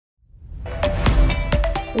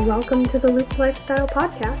Welcome to the Loop Lifestyle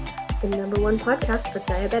Podcast, the #1 podcast for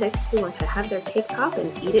diabetics who want to have their cake pop and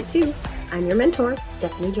eat it too. I'm your mentor,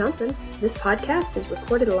 Stephanie Johnson. This podcast is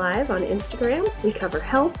recorded live on Instagram. We cover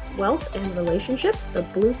health, wealth, and relationships, the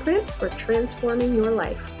blueprint for transforming your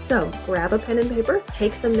life. So grab a pen and paper,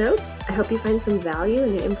 take some notes. I hope you find some value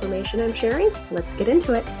in the information I'm sharing. Let's get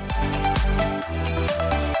into it.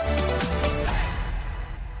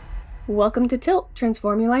 Welcome to Tilt,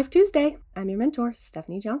 Transform Your Life Tuesday. I'm your mentor,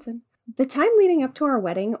 Stephanie Johnson. The time leading up to our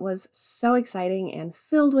wedding was so exciting and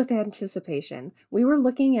filled with anticipation. We were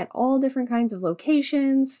looking at all different kinds of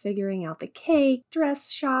locations, figuring out the cake, dress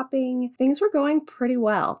shopping. Things were going pretty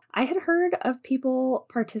well. I had heard of people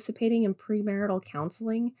participating in premarital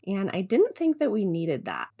counseling, and I didn't think that we needed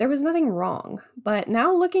that. There was nothing wrong, but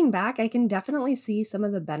now looking back, I can definitely see some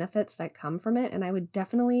of the benefits that come from it, and I would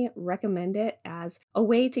definitely recommend it as a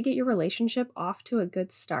way to get your relationship off to a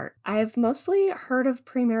good start. I've mostly heard of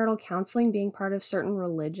premarital counseling being part of certain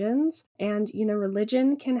religions, and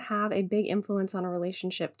religion can have a big influence on a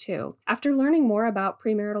relationship too. After learning more about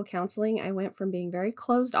premarital counseling, I went from being very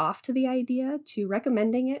closed off to the idea to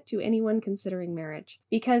recommending it to anyone considering marriage.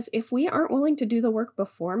 Because if we aren't willing to do the work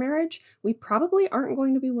before marriage, we probably aren't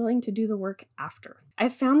going to be willing to do the work after.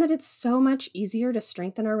 I've found that it's so much easier to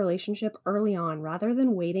strengthen our relationship early on rather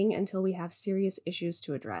than waiting until we have serious issues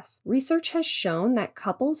to address. Research has shown that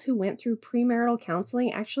couples who went through premarital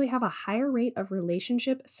counseling actually have a higher rate of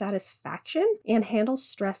relationship satisfaction and handle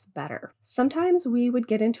stress better. Sometimes we would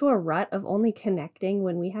get into a rut of only connecting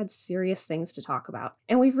when we had serious things to talk about.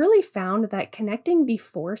 And we've really found that connecting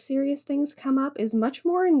before serious things come up is much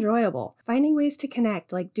more enjoyable. Finding ways to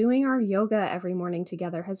connect, like doing our yoga every morning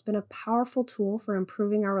together, has been a powerful tool for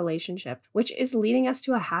improving our relationship, which is leading us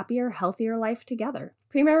to a happier, healthier life together.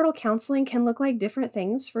 Premarital counseling can look like different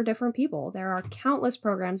things for different people. There are countless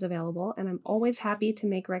programs available, and I'm always happy to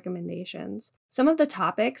make recommendations. Some of the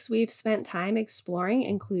topics we've spent time exploring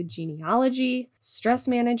include genealogy, stress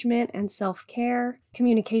management and self-care,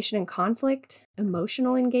 communication and conflict,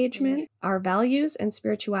 emotional engagement, our values and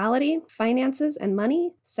spirituality, finances and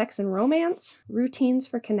money, sex and romance, routines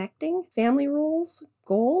for connecting, family rules,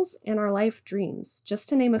 goals, and our life dreams, just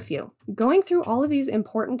to name a few. Going through all of these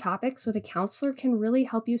important topics with a counselor can really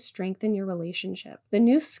help you strengthen your relationship. The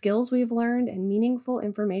new skills we've learned and meaningful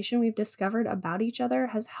information we've discovered about each other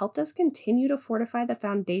has helped us continue to fortify the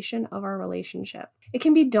foundation of our relationship. It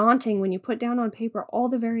can be daunting when you put down on paper all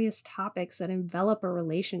the various topics that envelop a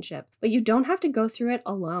relationship, but you don't have to go through it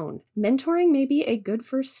alone. Mentoring may be a good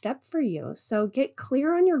first step for you, so get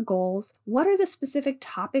clear on your goals. What are the specific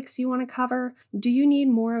topics you want to cover? Do you need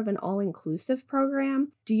more of an all-inclusive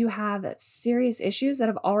program? Do you have serious issues that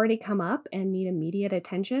have already come up and need immediate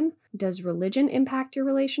attention? Does religion impact your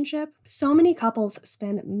relationship? So many couples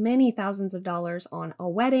spend many thousands of dollars on a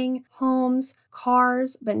wedding, homes,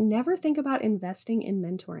 cars, but never think about investing in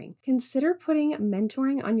mentoring. Consider putting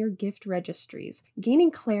mentoring on your gift registries.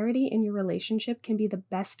 Gaining clarity in your relationship can be the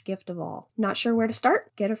best gift of all. Not sure where to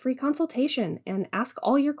start? Get a free consultation and ask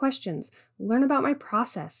all your questions. Learn about my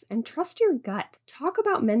process and trust your gut. Talk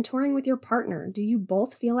about mentoring with your partner. Do you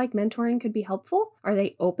both feel like mentoring could be helpful? Are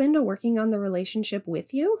they open to working on the relationship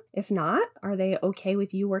with you? If not, are they okay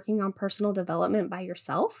with you working on personal development by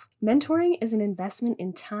yourself? Mentoring is an investment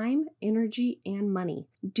in time, energy, and money.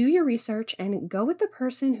 Do your research and go with the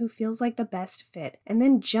person who feels like the best fit, and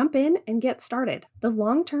then jump in and get started. The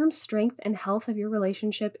long-term strength and health of your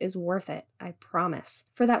relationship is worth it, I promise.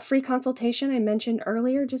 For that free consultation I mentioned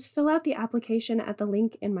earlier, just fill out the application at the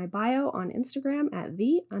link in my bio on Instagram at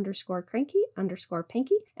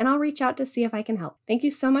the_cranky_panky, and I'll reach out to see if I can help. Thank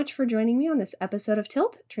you so much for joining me on this episode of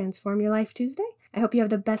Tilt, Transform Your Life Tuesday. I hope you have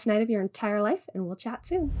the best night of your entire life, and we'll chat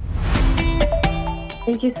soon.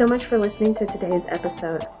 Thank you so much for listening to today's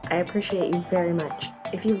episode. I appreciate you very much.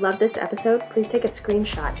 If you love this episode, please take a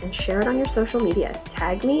screenshot and share it on your social media.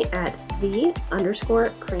 Tag me at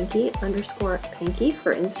the_cranky_panky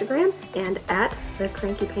for Instagram and at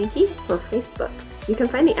 @thecrankypanky for Facebook. You can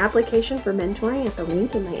find the application for mentoring at the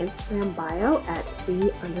link in my Instagram bio at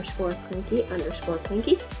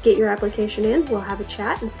the_cranky_panky. Get your application in, we'll have a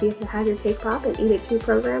chat and see if the Have Your Cake Pop and Eat It Too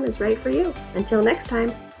program is right for you. Until next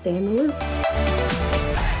time, stay in the loop.